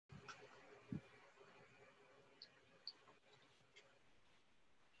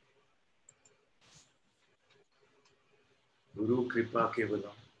Guru Kripa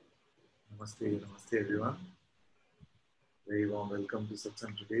Kevalam. Namaste, namaste everyone. Very warm welcome to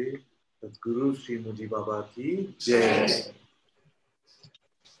Satsang today. Guru Sri Muji Baba ki Jai.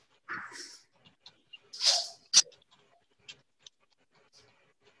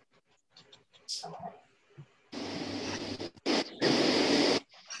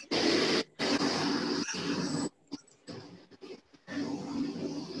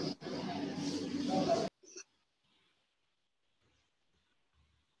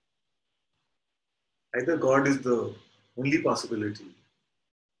 Either God is the only possibility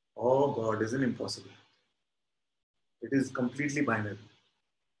or God is an impossibility. It is completely binary.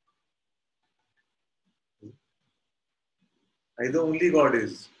 Either only God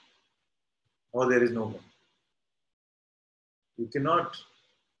is or there is no God. You cannot.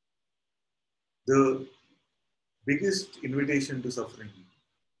 The biggest invitation to suffering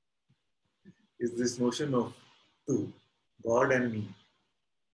is this notion of two, God and me,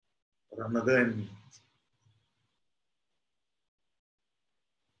 or another and me.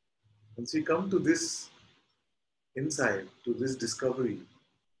 Once we come to this insight, to this discovery,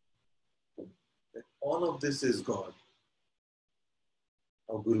 that all of this is God,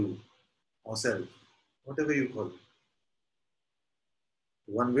 or Guru, or Self, whatever you call it.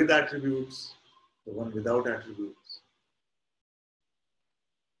 The one with attributes, the one without attributes.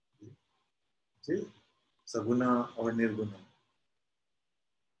 See? Saguna or Nirguna.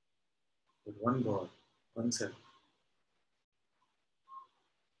 But one God, one Self.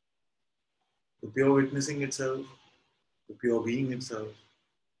 The pure witnessing itself, the pure being itself,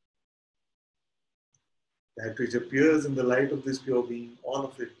 that which appears in the light of this pure being, all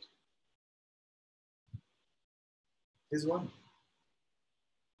of it is one.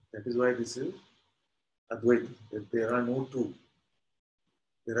 That is why this is Advaita, that there are no two.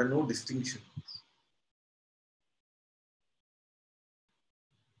 There are no distinctions.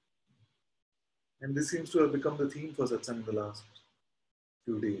 And this seems to have become the theme for Satsang in the last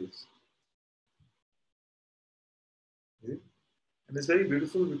few days. Okay? And it's very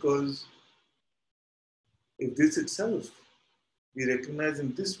beautiful because if this itself we recognize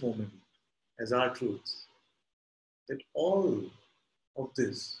in this moment as our truths, that all of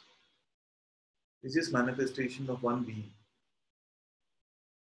this is just manifestation of one being.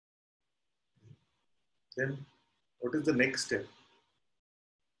 Then what is the next step?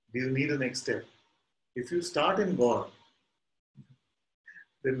 Do you need a next step? If you start in God,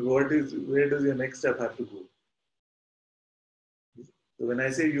 then where does your next step have to go? So when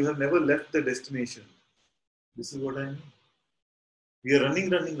I say you have never left the destination, this is what I mean. We are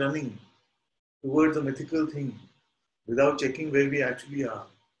running towards a mythical thing without checking where we actually are.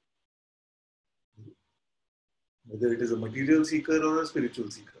 Whether it is a material seeker or a spiritual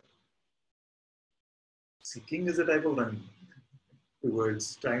seeker. Seeking is a type of running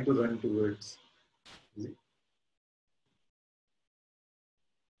towards, trying to run towards.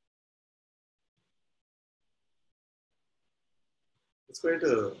 It's quite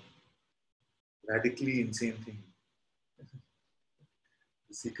a radically insane thing.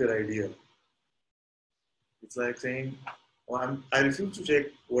 The seeker idea. It's like saying, I refuse to check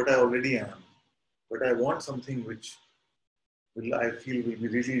what I already am, but I want something which I feel will be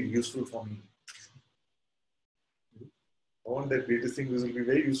really useful for me. I want that greatest thing which will be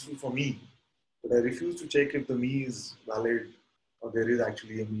very useful for me, but I refuse to check if the me is valid or there is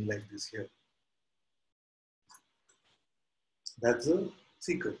actually a me like this here. That's a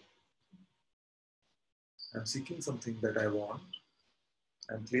seeker. I'm seeking something that I want.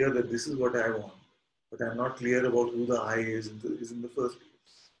 I'm clear that this is what I want, but I'm not clear about who the I is in the first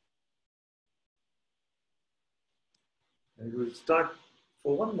place. And we'll start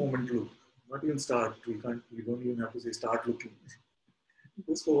for one moment look. Not even start. We don't even have to say start looking.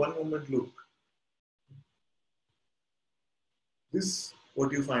 Just for one moment look. This,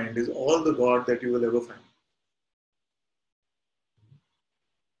 what you find, is all the God that you will ever find.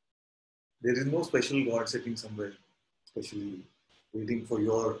 There is no special God sitting somewhere, especially waiting for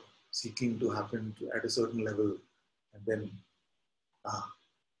your seeking to happen at a certain level, and then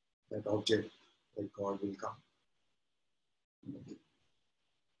that object, that God will come.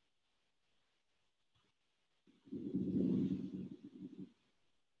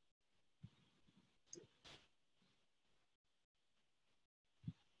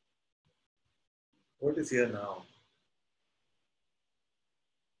 What is here now?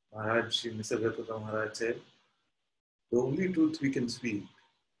 Maharaj, Sri Nisargadatta Maharaj said, the only truth we can speak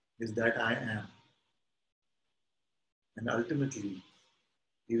is that I am. And ultimately,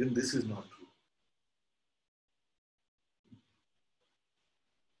 even this is not true.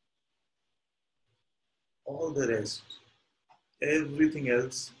 All the rest Everything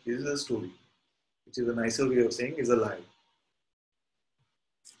else is a story, which is a nicer way of saying is a lie.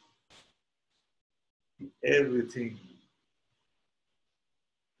 Everything.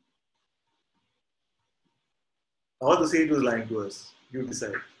 Or the sage was lying to us. You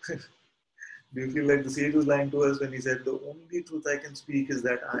decide. Do you feel like the sage was lying to us when he said, the only truth I can speak is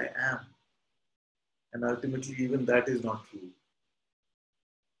that I am? And ultimately, even that is not true.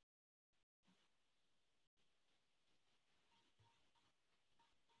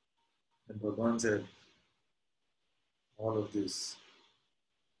 And Bhagavan said, all of this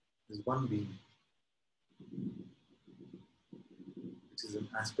is one being, which is an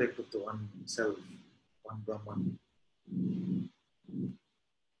aspect of the one self, one Brahman.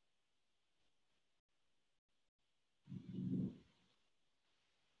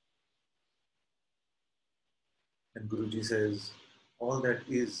 And Guruji says, all that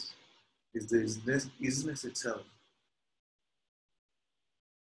is the isness itself.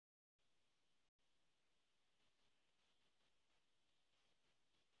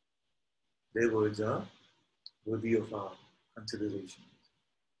 Their words are worthy of our consideration.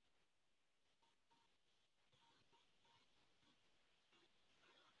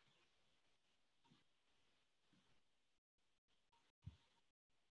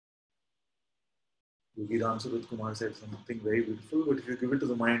 Yogi Ram Surat Kumar said something very beautiful, but if you give it to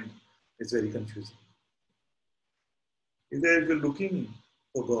the mind, it's very confusing. If you're looking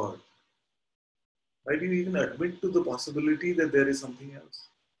for God, why do you even admit to the possibility that there is something else?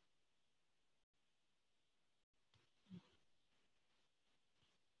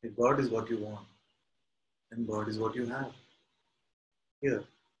 If God is what you want, and God is what you have. Here,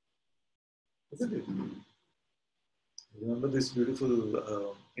 isn't it? Remember this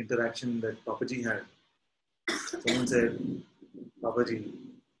beautiful interaction that Papaji had. Someone said, Papaji,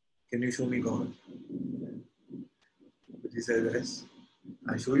 can you show me God? Papaji said, yes,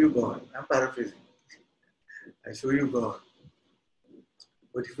 I show you God. I'm paraphrasing. I show you God.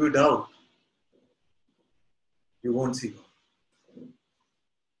 But if you doubt, you won't see God.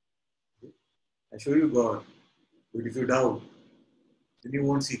 I show you God. But if you doubt, then you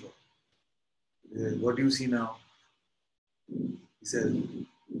won't see God. He said, what do you see now? He said,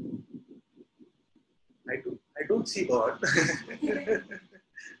 I don't see God.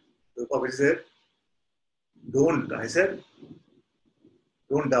 So Papaji said, don't. I said,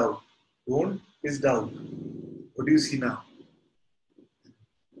 don't doubt. Don't is doubt. What do you see now?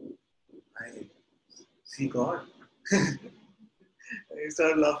 I see God. I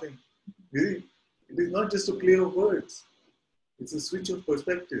started laughing. Really? It is not just a play of words. It's a switch of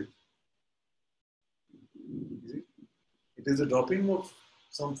perspective. It is a dropping of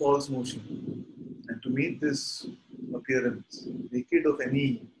some false notion. And to meet this appearance, naked of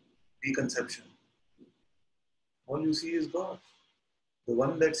any preconception, all you see is God. The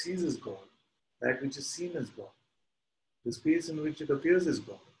one that sees is God. That which is seen is God. The space in which it appears is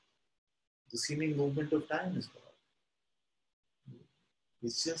God. The seeming movement of time is God.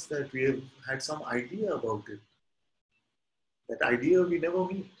 It's just that we have had some idea about it. That idea we never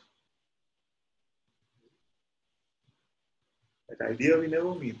meet. That idea we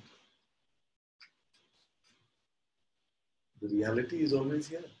never meet. The reality is always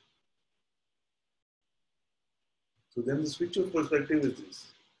here. So then the switch of perspective is this.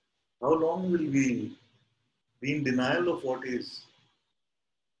 How long will we be in denial of what is?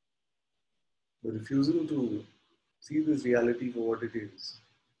 The refusal to see this reality for what it is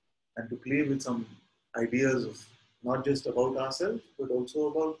and to play with some ideas of not just about ourselves but also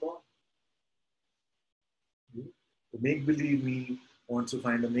about God. The make-believe me wants to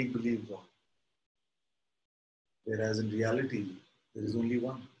find a make-believe God. Whereas in reality, there is only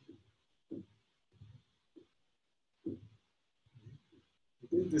one.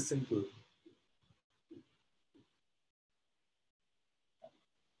 It is this simple.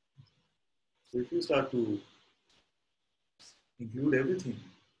 So if you start to include everything,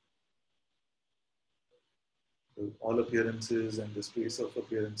 all appearances and the space of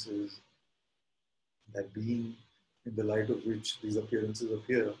appearances, that being in the light of which these appearances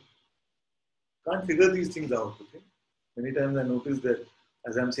appear, can't figure these things out, okay? Many times I notice that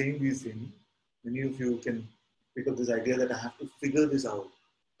as I'm saying these things, many of you can pick up this idea that I have to figure this out.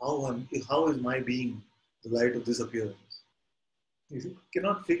 How is my being the light of this appearance? You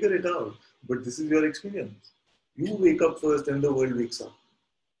cannot figure it out, but this is your experience. You wake up first, then the world wakes up.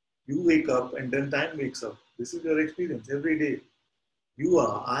 You wake up, and then time wakes up. This is your experience every day. You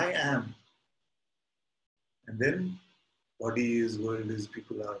are, I am. And then body is, world is,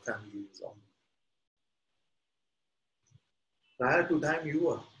 people are, family is, all. Prior to time, you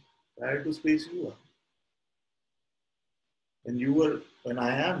are. Prior to space, you are. When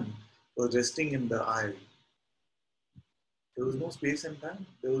I am was resting in the I, there was no space and time.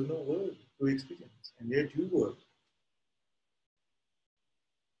 There was no word to experience. And yet you were.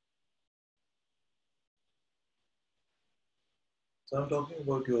 So I'm talking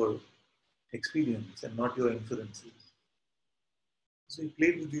about your experience and not your inferences. So we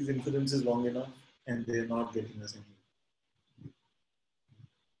played with these inferences long enough and they're not getting us anywhere.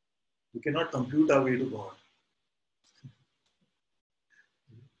 We cannot compute our way to God.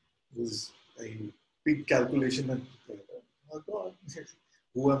 It was a big calculation and oh God,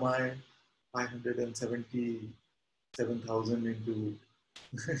 who am I? 577,000 into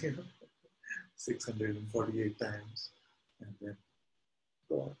 648 times. And then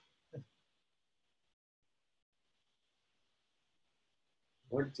God.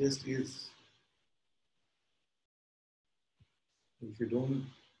 What just is, if you don't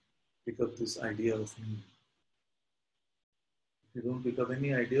pick up this idea of me, if you don't pick up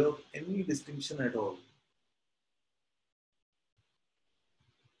any idea of any distinction at all,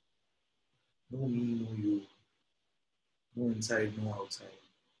 no me, no you, no inside, no outside,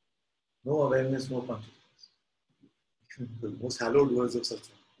 no awareness, no consciousness. The most hallowed words of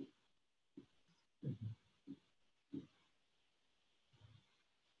Satsang.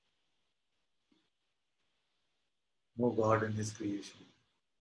 No God in his creation,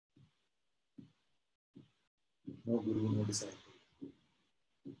 no guru, no disciple.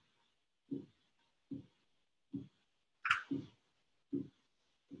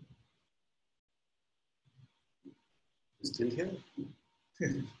 You're still here.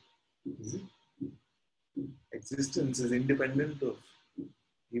 Is it? Existence is independent of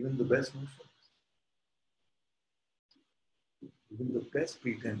even the best notions, even the best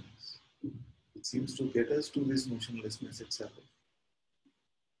pretense. It seems to get us to this motionlessness itself.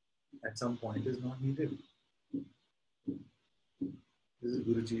 At some point is not needed. This is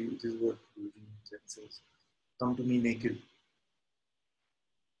Guruji, this is what Guruji says. Come to me naked.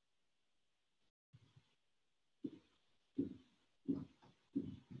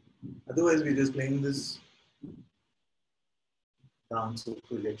 Otherwise, we're just playing this dance of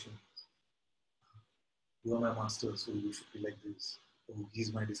projection. You are my master, so you should be like this. Oh,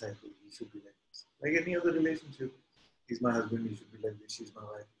 he's my disciple, he should be like this. Like any other relationship. He's my husband, he should be like this. She's my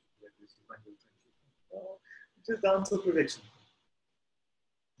wife, he should be like this. He's my girlfriend. Oh, it's just dance of projection.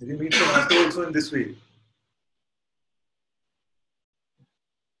 If you meet the master also in this way,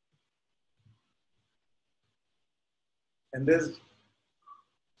 and there's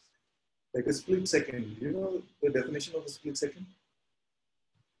like a split second. You know the definition of a split second?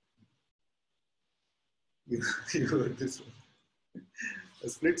 You heard this one. A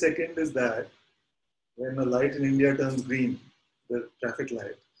split second is that when a light in India turns green, the traffic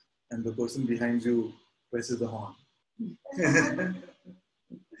light, and the person behind you presses the horn. That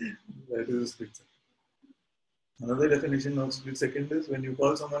is a split second. Another definition of split second is when you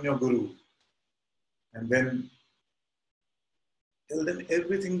call someone your guru and then tell them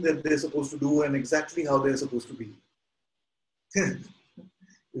everything that they're supposed to do and exactly how they're supposed to be. This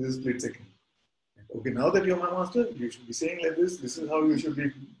is split second. Okay, now that you're my master, you should be saying like this. This is how you should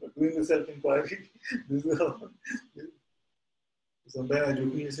be doing the self-inquiry. This is how. Sometimes I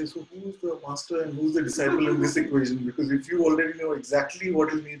jokingly say, so who's the master and who's the disciple in this equation? Because if you already know exactly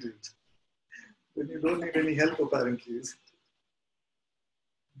what is needed, then you don't need any help apparently.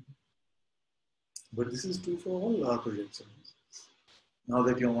 But this is true for all our projections. Now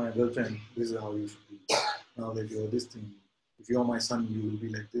that you're my girlfriend, this is how you should be. Now that you're this thing, if you're my son, you will be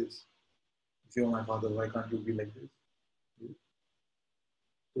like this. If you're my father, why can't you be like this?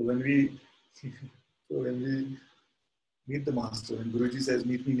 So when we, meet the master and Guruji says,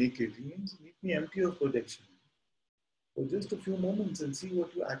 meet me naked, he means meet me empty of projection for just a few moments and see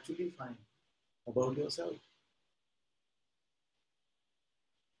what you actually find about yourself.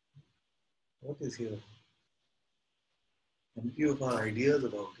 What is here? Empty of our ideas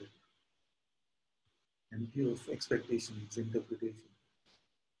about it, empty of expectations, interpretations,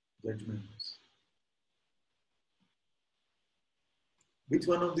 judgments. Which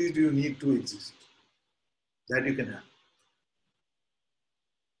one of these do you need to exist? That you can have.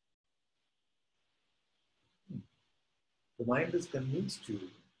 The mind has convinced you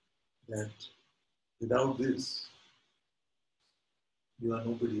that without this, you are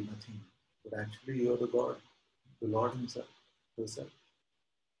nobody, nothing. But actually, you are the God, the Lord Himself, yourself.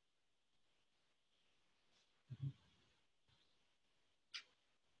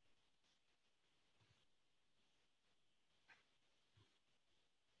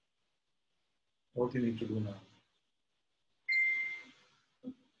 What you need to do now?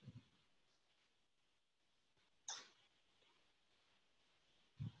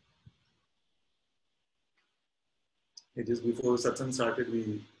 Just before Satsang started,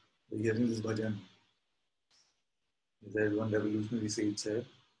 we were hearing this bhajan. There's one revolutionary sage said,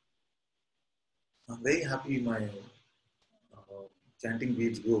 I'm very happy my chanting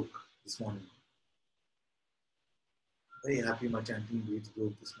beads broke this morning. Very happy my chanting beads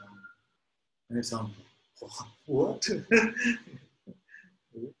broke this morning. And it sounded like, what?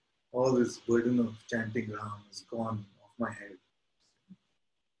 All this burden of chanting Ram is gone off my head.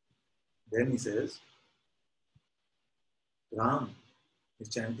 Then he says, Ram is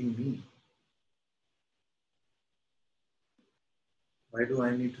chanting me. Why do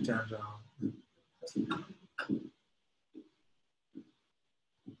I need to chant Ram?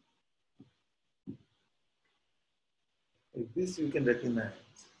 If this you can recognize,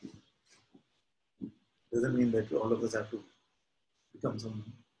 doesn't mean that all of us have to become some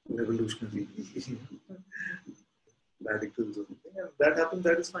revolutionary radicals or something. And that happens,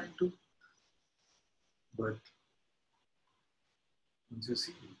 that is fine too. But once you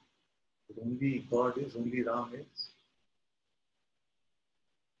see that only God is, only Ram is,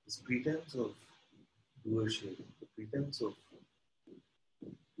 this pretense of doership, the pretense of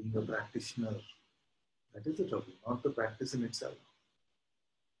being a practitioner, that is the trouble, not the practice in itself.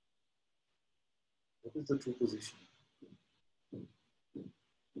 What is the true position?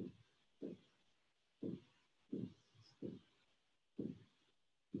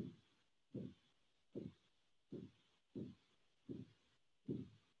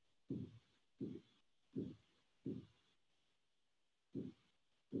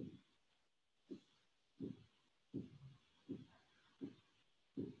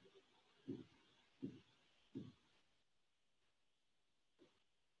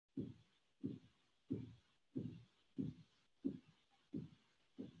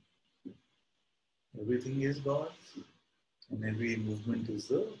 Everything is God, and every movement is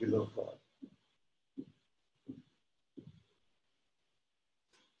the will of God.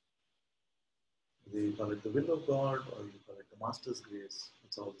 Whether you call it the will of God or you call it the Master's grace,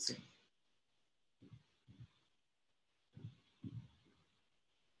 it's all the same.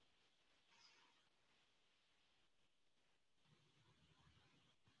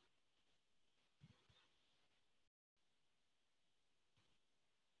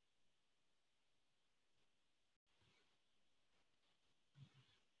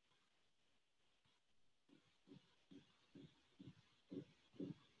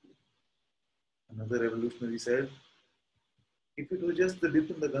 Another revolutionary said, if it was just the dip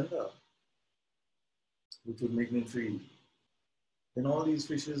in the Ganga, which would make me free, then all these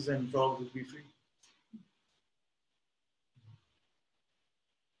fishes and frogs would be free.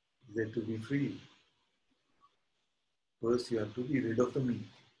 That to be free, first you have to be rid of the me.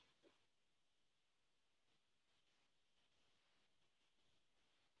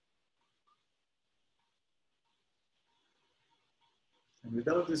 And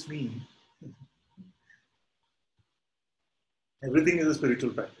without this me, everything is a spiritual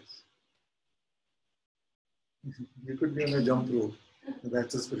practice. You could be on a jump rope,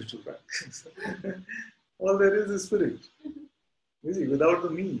 that's a spiritual practice. All there is spirit. You see, without the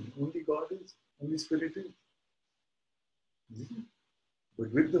me, only God is, only spirit is.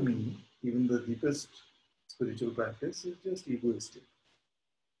 But with the me, even the deepest spiritual practice is just egoistic.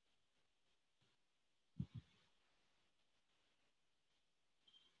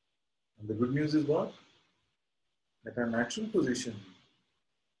 And the good news is what? That our natural position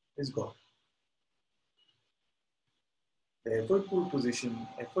is God. The effortful position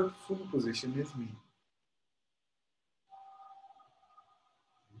is me.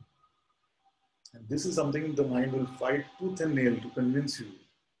 And this is something the mind will fight tooth and nail to convince you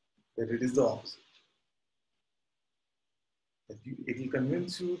that it is the opposite. It will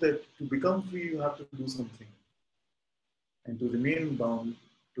convince you that to become free, you have to do something. And to remain bound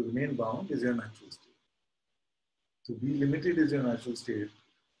is your natural state. To be limited is your natural state.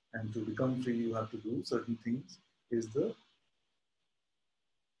 And to become free, you have to do certain things is the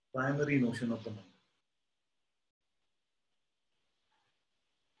primary notion of the mind.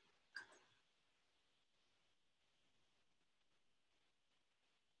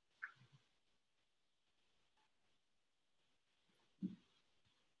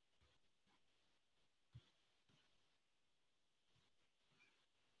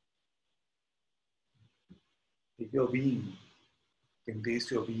 If your being can taste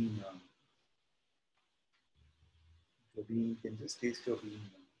your being now, your being can just taste your being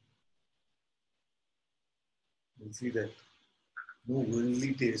now, you'll see that no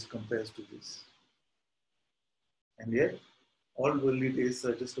worldly taste compares to this. And yet, all worldly tastes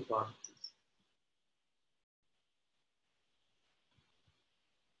are just a part of this.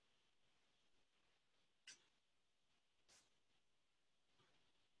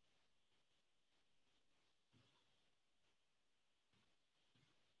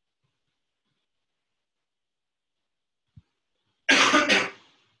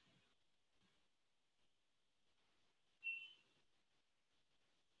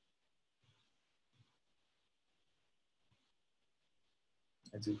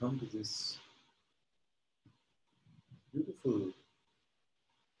 as you come to this beautiful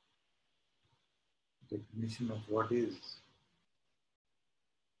recognition of what is,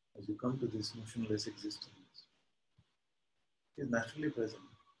 as you come to this motionless existence, is naturally present.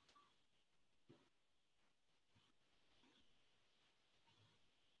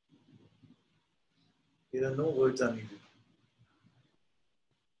 Here are no words are needed.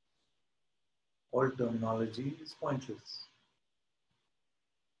 All terminology is pointless.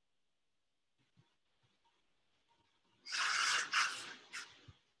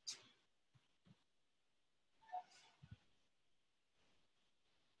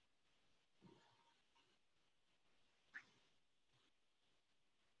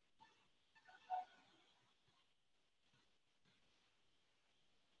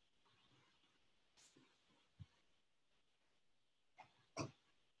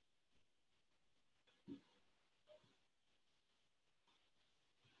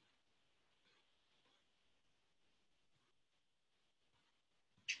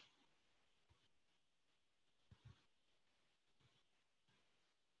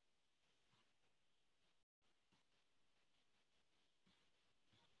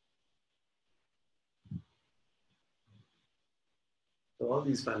 So all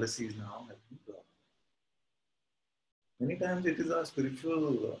these fallacies now have been dropped. Many times it is our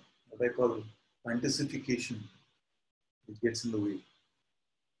spiritual, what I call fantasification, which gets in the way.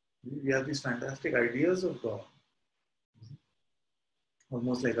 We have these fantastic ideas of God,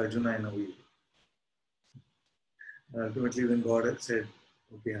 almost like Arjuna in a way. And ultimately, when God had said,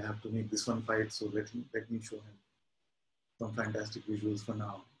 okay, I have to make this one fight, so let me show him some fantastic visuals for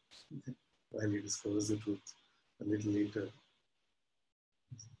now, while he discovers the truth a little later.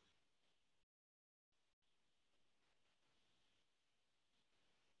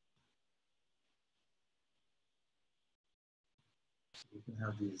 We can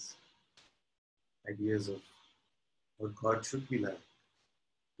have these ideas of what God should be like,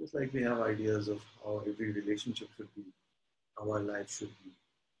 just like we have ideas of how every relationship should be, how our life should be.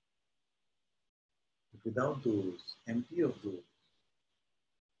 But without those, empty of those,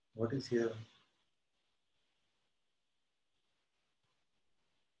 what is here?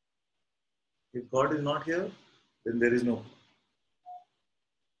 If God is not here, then there is no God.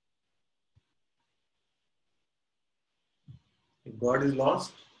 If God is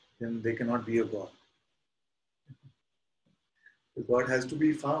lost, then there cannot be a God. If God has to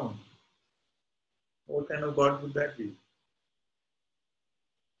be found, what kind of God would that be?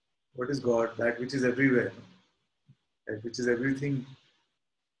 What is God? That which is everywhere, that which is everything,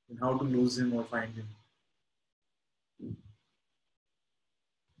 and how to lose him or find him.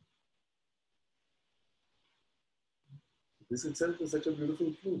 This itself is such a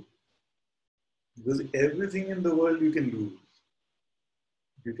beautiful clue. Because everything in the world you can lose.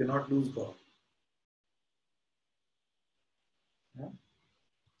 You cannot lose God. Yeah?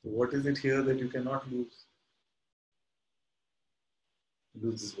 So what is it here that you cannot lose?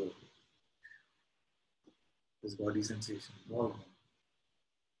 Lose this world. This body sensation, all gone.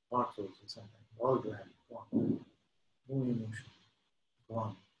 Thoughts also sometimes, all grand, gone. No emotion,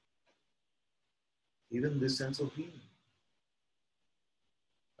 gone. Even this sense of being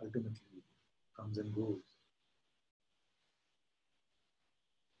ultimately comes and goes.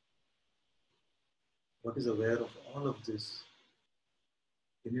 What is aware of all of this?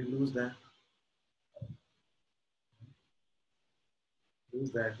 Can you lose that?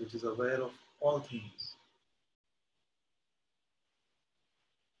 Lose that which is aware of all things.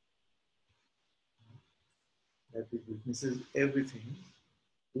 That which witnesses everything.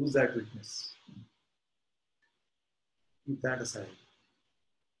 Lose that witness. Keep that aside.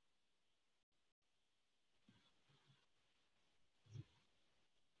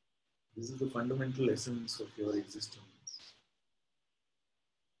 This is the fundamental essence of your existence.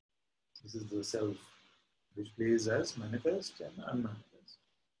 This is the self, which plays as manifest and unmanifest,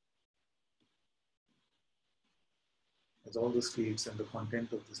 as all the states and the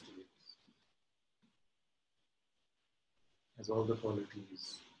content of the states, as all the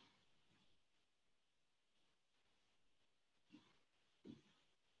qualities.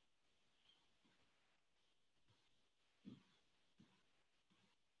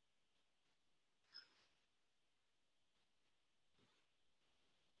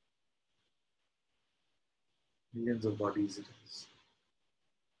 Millions of bodies it is.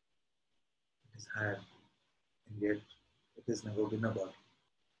 It has had, and yet it has never been a body.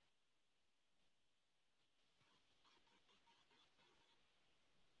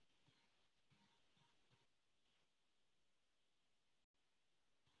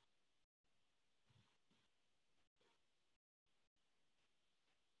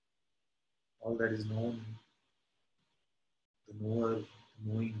 All that is known, the knower, the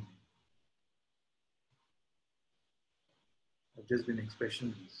knowing, have just been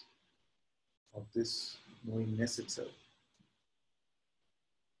expressions of this knowingness itself.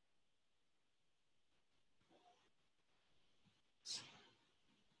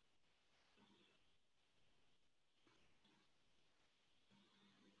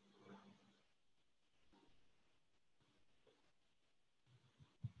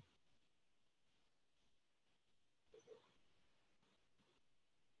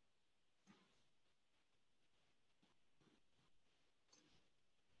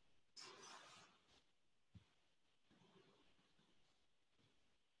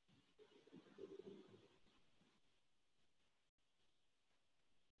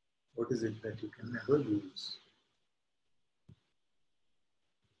 What is it that you can never lose?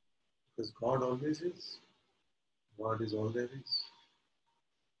 Because God always is. God is all there is.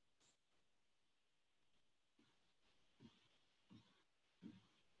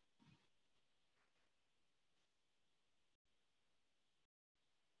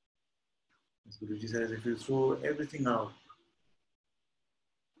 As Guruji says, if you throw everything out,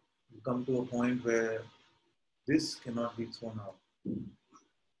 you come to a point where this cannot be thrown out.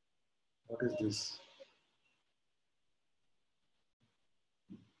 What is this?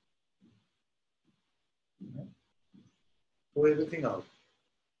 Throw everything out.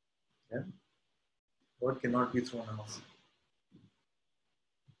 Yeah? What cannot be thrown out?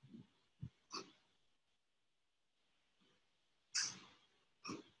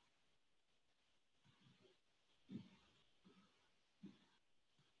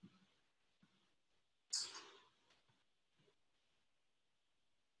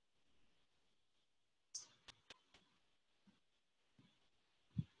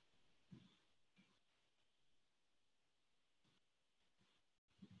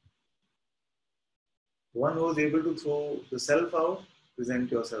 One who is able to throw the self out,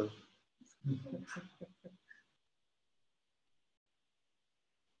 present yourself.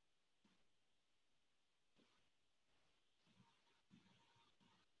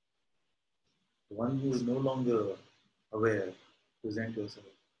 One who is no longer aware, present yourself.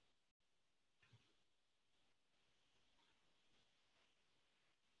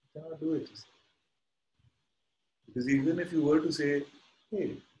 You cannot do it. Because even if you were to say,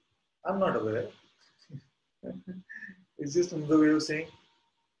 hey, I'm not aware, it's just another way of saying,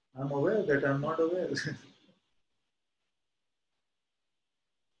 I'm aware that I'm not aware.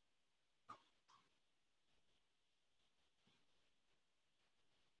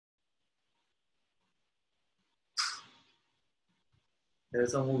 There are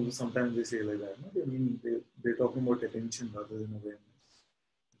some who sometimes they say like that. No? They mean they're talking about attention rather than awareness.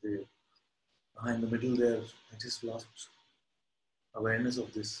 They, in the middle there, I just lost awareness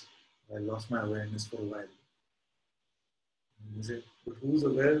of this. I lost my awareness for a while. And they say, but who's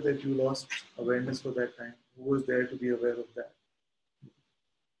aware that you lost awareness for that time? Who was there to be aware of that?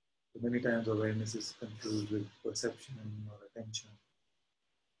 So many times awareness is confused with perception or attention.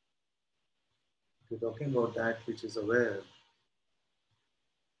 If you're talking about that which is aware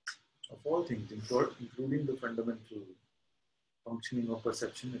of all things, including the fundamental functioning of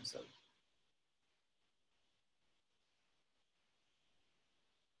perception itself.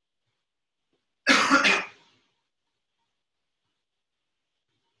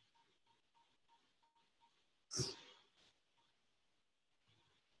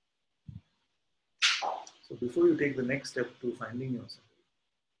 So before you take the next step to finding yourself,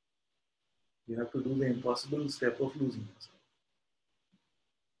 you have to do the impossible step of losing yourself.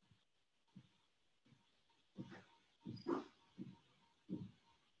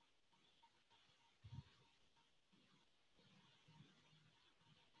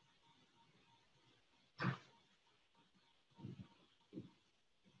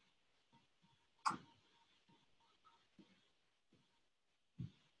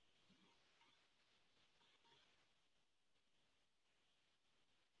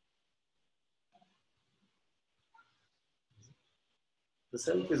 The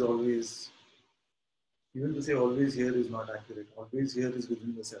self is always, even to say always here is not accurate. Always here is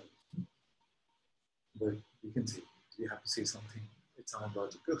within the self. But you can say, you have to say something. It sounds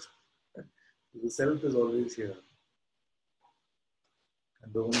logical. The self is always here.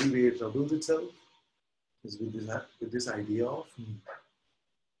 And the only way it troubles itself is with this idea of me.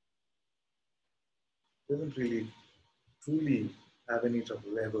 It doesn't really truly have any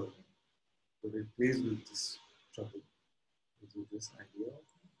trouble ever. But it plays with this trouble, with this idea of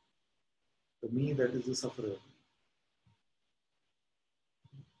the me that is the sufferer,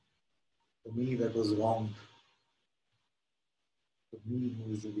 the me that was wronged, the me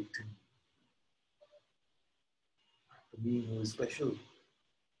who is the victim. the me who is special,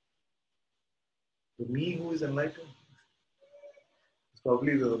 the me who is enlightened. It's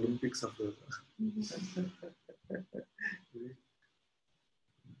probably the Olympics of the.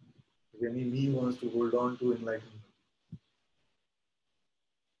 If any me wants to hold on to enlightenment,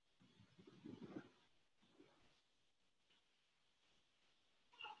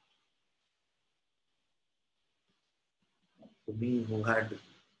 the me who had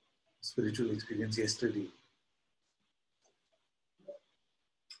spiritual experience yesterday,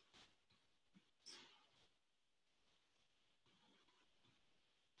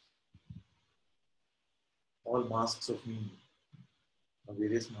 all masks of me are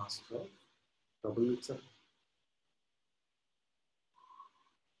various masks of trouble itself.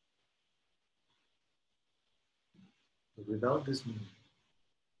 But without this me,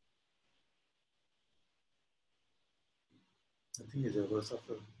 nothing is ever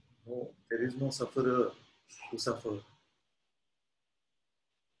suffered. No, there is no sufferer to suffer.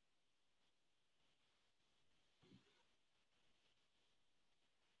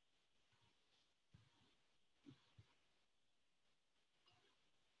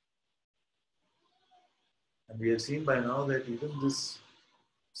 And we have seen by now that even this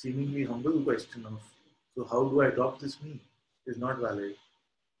seemingly humble question of, so how do I drop this me, is not valid,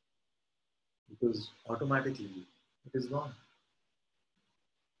 because automatically it is gone.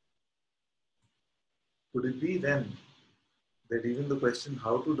 Could it be then that even the question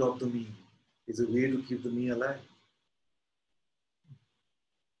how to drop the me is a way to keep the me alive?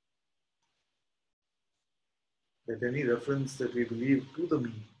 That any reference that we believe to the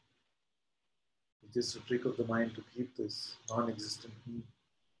me is just a trick of the mind to keep this non-existent me,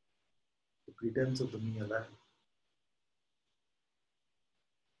 the pretense of the me alive.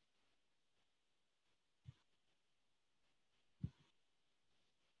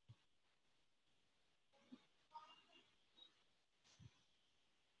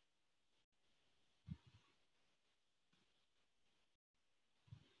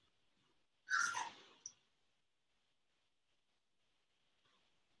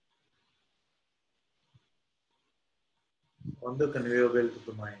 On the conveyor belt of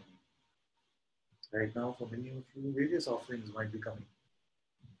the mind, right now for many of you, various offerings might be coming.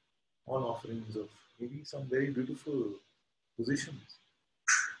 All offerings of maybe some very beautiful positions.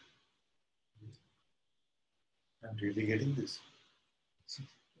 I'm really getting this.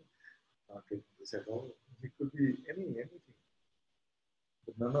 Not getting this at all. It could be anything.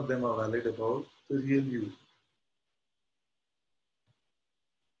 But none of them are valid about the real you.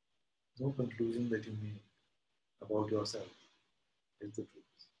 No conclusion that you make about yourself is the truth.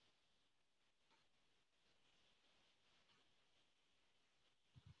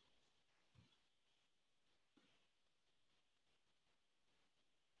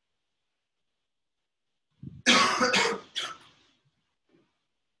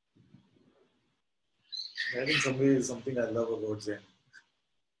 That in some ways is something I love about Zen.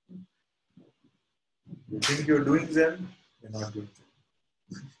 You think you're doing Zen, you're not doing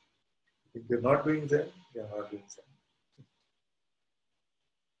Zen. If you're not doing Zen, you're not doing Zen.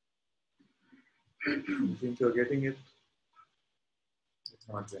 You think you're getting it, it's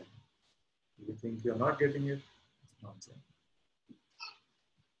not Zen. If you think you're not getting it, it's not Zen.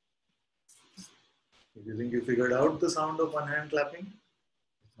 If you think you figured out the sound of one hand clapping,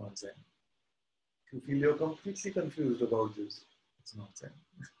 it's not Zen. If you feel you're completely confused about this, it's not Zen.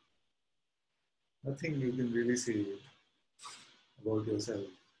 Nothing you can really say about yourself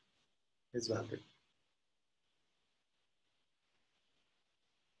is valid.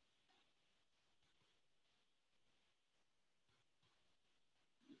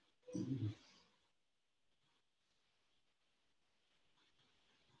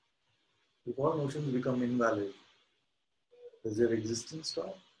 If all notions become invalid, does their existence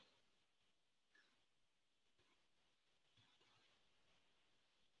stop?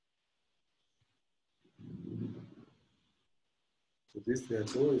 So this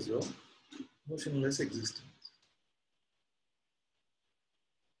therefore is your motionless existence.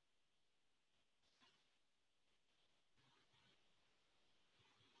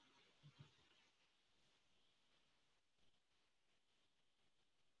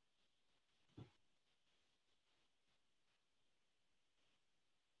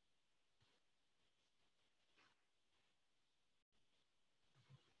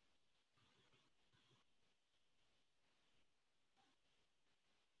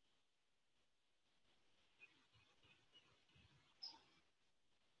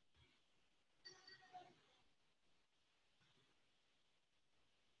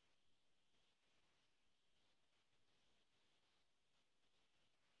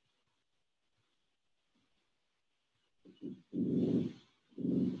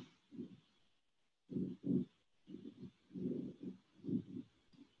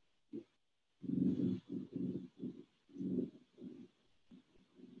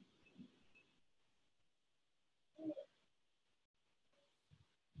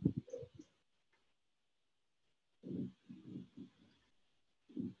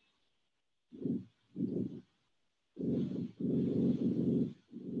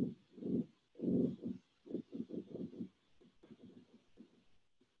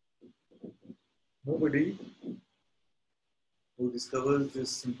 Nobody who discovers these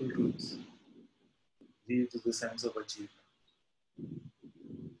simple truths leads to the sense of achievement.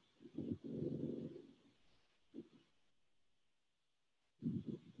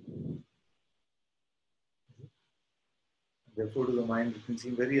 Therefore, to the mind, it can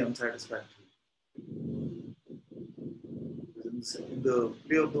seem very unsatisfactory. In the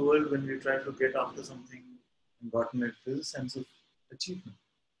play of the world, when we try to get after something and gotten it, there is a sense of achievement.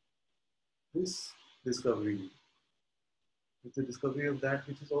 This discovery is the discovery of that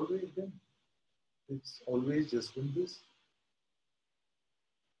which has always been. It's always just been this.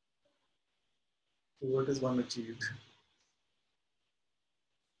 So, what has one achieved?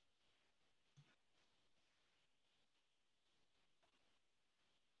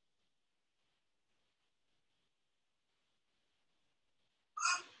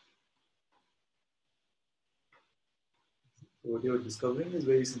 So what you're discovering is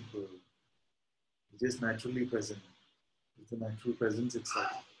very simple. It's just naturally present. It's the natural presence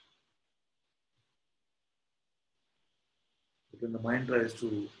itself. But when the mind tries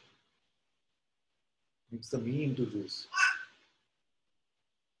to mix the me into this,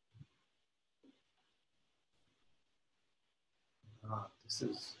 this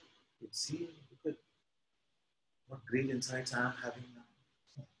is, see, look at what great insights I am having now.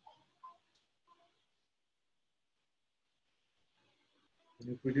 When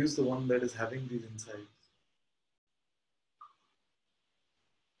you produce the one that is having these insights,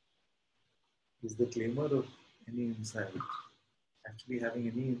 is the claimer of any insight actually having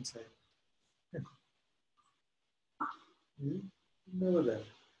any insight? Never that.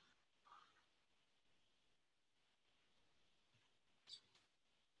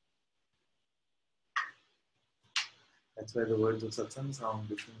 That's why the words of Satsang sound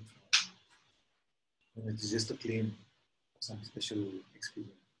different from when it's just a claim of some special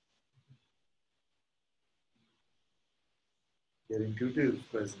experience. Their intuitive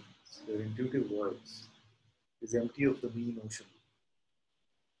presence, their intuitive voice is empty of the me notion.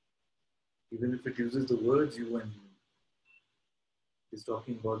 Even if it uses the words you and me, it's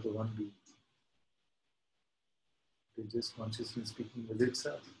talking about the one being. It's just consciously speaking with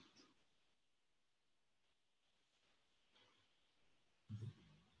itself.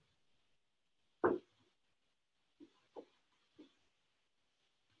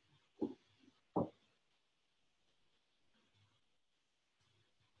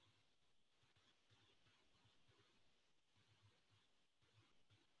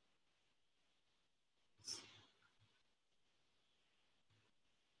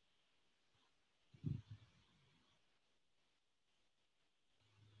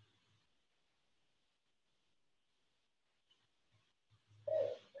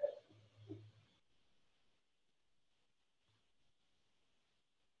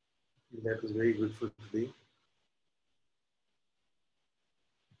 That was very good for today.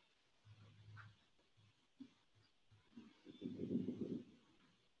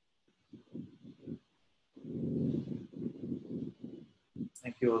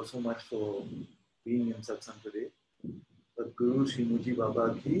 Thank you all so much for being in Satsang today. Guru Shri Muji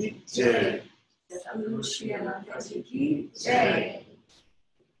Baba ki Jai. Guru Shri Ananta-Ji ki Jai.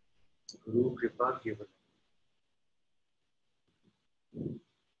 Guru Kripa Kevalam.